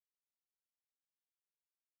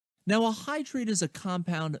Now, a hydrate is a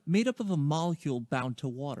compound made up of a molecule bound to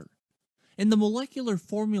water. In the molecular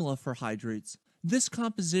formula for hydrates, this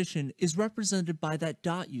composition is represented by that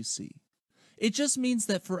dot you see. It just means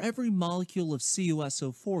that for every molecule of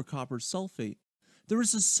CuSO4 copper sulfate, there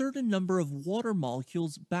is a certain number of water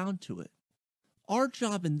molecules bound to it. Our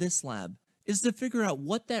job in this lab is to figure out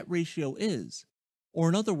what that ratio is, or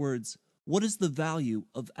in other words, what is the value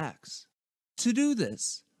of X. To do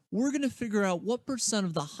this, we're going to figure out what percent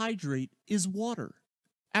of the hydrate is water.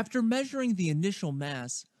 After measuring the initial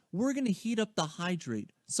mass, we're going to heat up the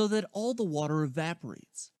hydrate so that all the water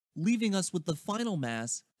evaporates, leaving us with the final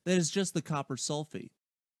mass that is just the copper sulfate.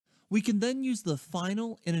 We can then use the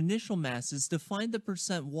final and initial masses to find the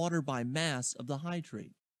percent water by mass of the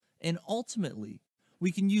hydrate, and ultimately,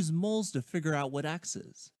 we can use moles to figure out what X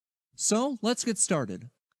is. So, let's get started.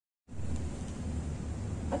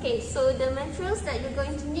 Okay, so the materials that you're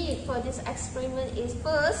going to need for this experiment is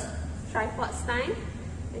first, tripod stand.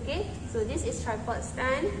 Okay, so this is tripod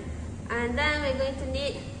stand. And then we're going to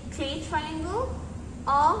need clay triangle,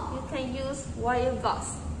 or you can use wire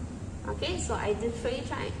gauze. Okay, so either clay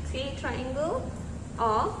triangle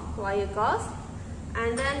or wire gauze.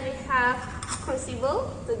 And then we have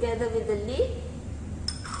crucible together with the lid.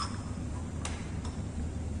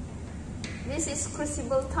 This is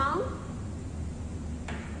crucible tongue,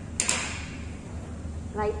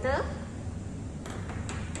 lighter,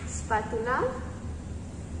 spatula,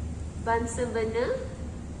 Bunsen burner,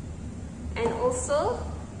 and also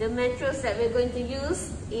the materials that we're going to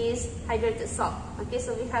use is hydrated salt. Okay,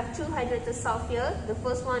 so we have two hydrated salt here. The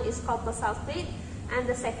first one is copper sulfate and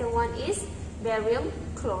the second one is barium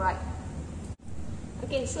chloride.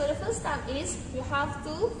 Okay, so the first step is you have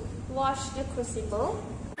to wash the crucible.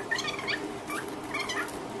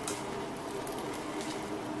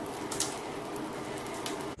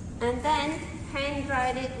 And then hand dry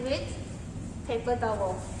it with paper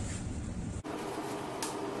towel.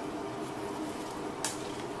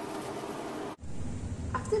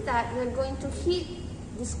 After that, we are going to heat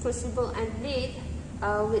this crucible and lid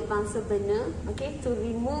with Bunsen burner, okay, to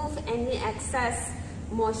remove any excess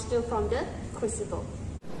moisture from the crucible.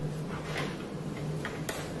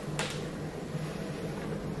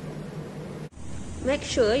 Make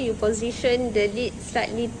sure you position the lid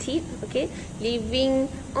slightly deep, okay, leaving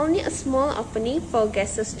only a small opening for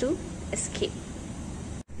gases to escape.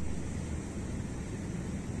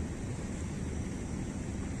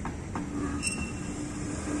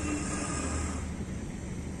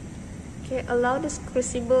 Okay, allow this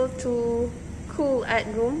crucible to cool at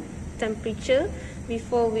room temperature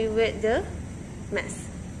before we wet the mass.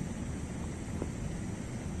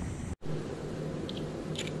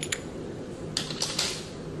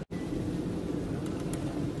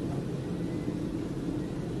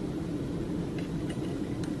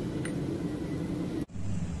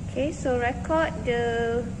 Okay, so record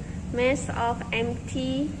the mass of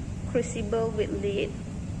empty crucible with lid.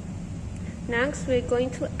 Next, we're going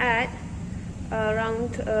to add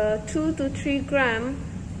around 2 to 3 grams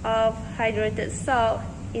of hydrated salt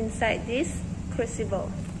inside this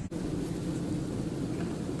crucible.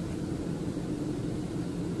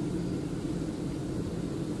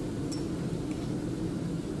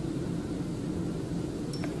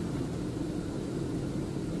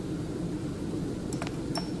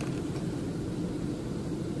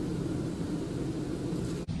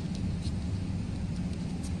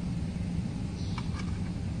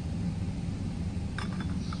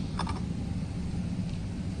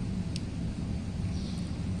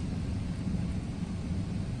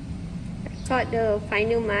 Got the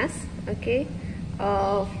final mass, okay,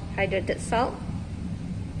 of hydrated salt,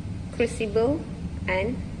 crucible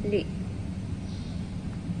and lid.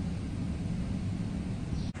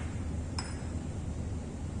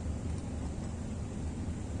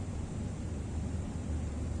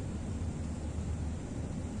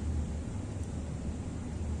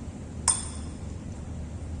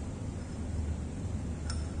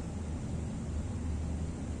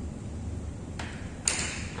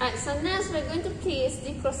 Alright, so next we're going to place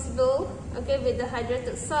the crucible, okay, with the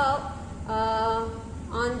hydrated salt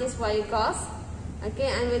on this wire gauze, okay,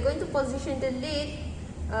 and we're going to position the lid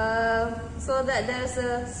so that there's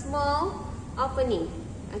a small opening,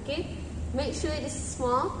 okay. Make sure it is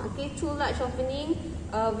small, okay. Too large opening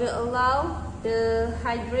will allow the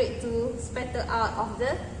hydrate to spatter out of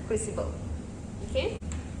the crucible, okay.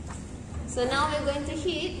 So now we're going to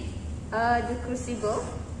heat the crucible.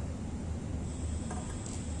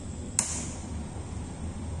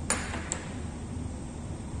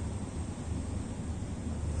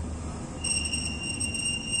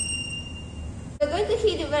 We're going to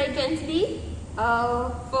heat it very gently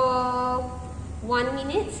for 1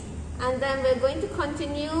 minute, and then we're going to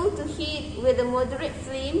continue to heat with a moderate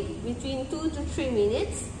flame between 2 to 3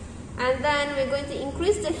 minutes, and then we're going to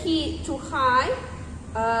increase the heat to high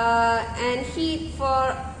and heat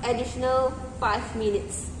for additional 5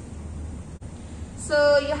 minutes.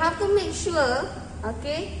 So you have to make sure,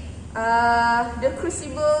 okay, the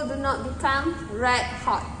crucible do not become red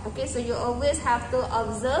hot. Okay, so you always have to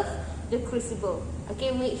observe the crucible.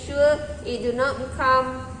 Okay, make sure it do not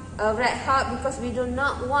become red hot, because we do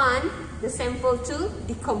not want the sample to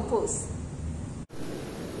decompose.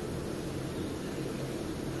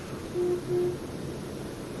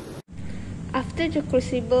 After the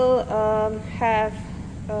crucible have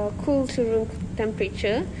cooled to room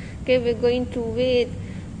temperature, okay, we're going to weigh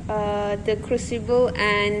the crucible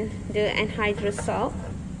and the anhydrous salt.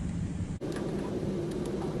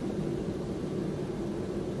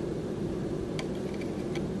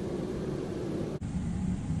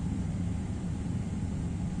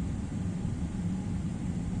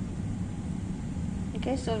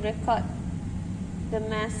 Okay, so record the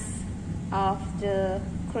mass of the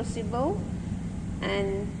crucible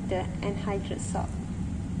and the anhydrous salt.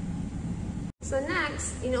 So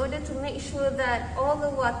next, in order to make sure that all the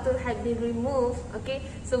water have been removed, okay,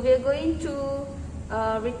 so we are going to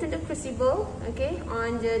return the crucible, okay,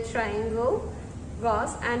 on the triangle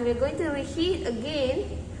gauze, and we're going to reheat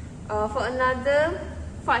again for another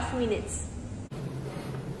 5 minutes.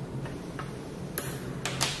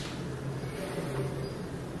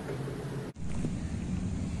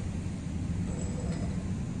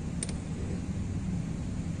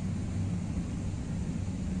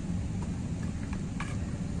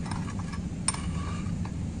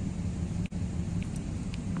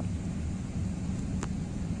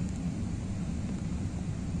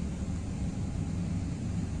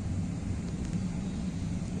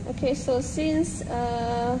 Okay, so since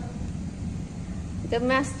the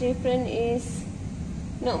mass difference is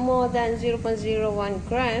not more than 0.01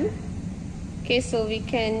 gram, okay, so we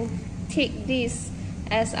can take this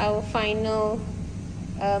as our final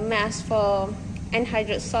mass for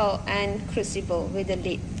anhydrous salt and crucible with the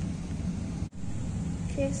lid.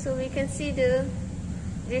 Okay, so we can see the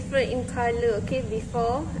difference in color, okay,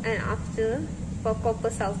 before and after for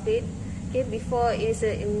copper sulfate. Okay, before it is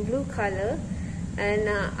in blue color, and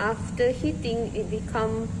after heating it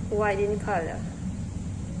become white in color.